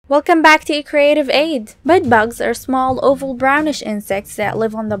Welcome back to eCreativeAid. Bedbugs are small oval brownish insects that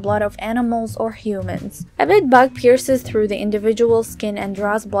live on the blood of animals or humans. A bedbug pierces through the individual skin and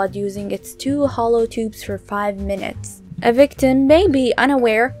draws blood using its two hollow tubes for 5 minutes. A victim may be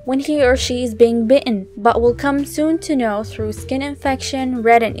unaware when he or she is being bitten, but will come soon to know through skin infection,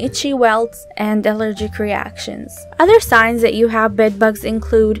 red and itchy welts, and allergic reactions. Other signs that you have bedbugs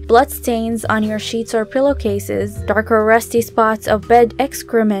include blood stains on your sheets or pillowcases, dark or rusty spots of bed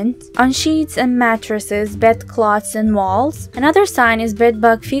excrement on sheets and mattresses, bed cloths and walls. Another sign is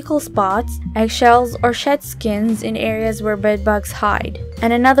bedbug fecal spots, eggshells, or shed skins in areas where bedbugs hide.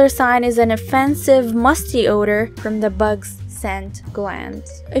 And another sign is an offensive, musty odor from the bug's scent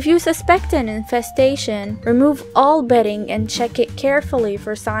glands. If you suspect an infestation, remove all bedding and check it carefully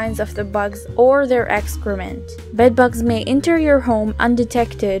for signs of the bugs or their excrement. Bedbugs may enter your home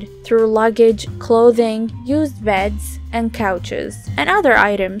undetected through luggage, clothing, used beds, and couches, and other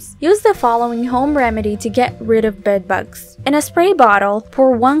items. Use the following home remedy to get rid of bedbugs. In a spray bottle,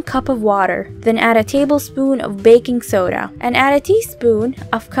 pour 1 cup of water, then add a tablespoon of baking soda, and add a teaspoon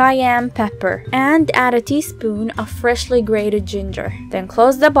of cayenne pepper, and add a teaspoon of freshly grated ginger. Then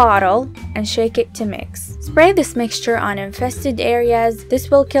close the bottle and shake it to mix. Spray this mixture on infested areas.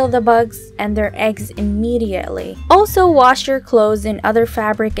 This will kill the bugs and their eggs immediately. Also, wash your clothes and other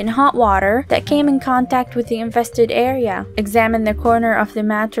fabric in hot water that came in contact with the infested area. Examine the corner of the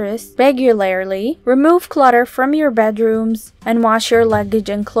mattress regularly. Remove clutter from your bedrooms and wash your luggage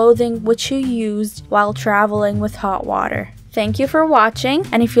and clothing which you used while traveling with hot water. Thank you for watching,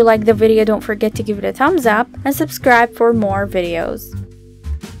 and if you like the video, don't forget to give it a thumbs up and subscribe for more videos.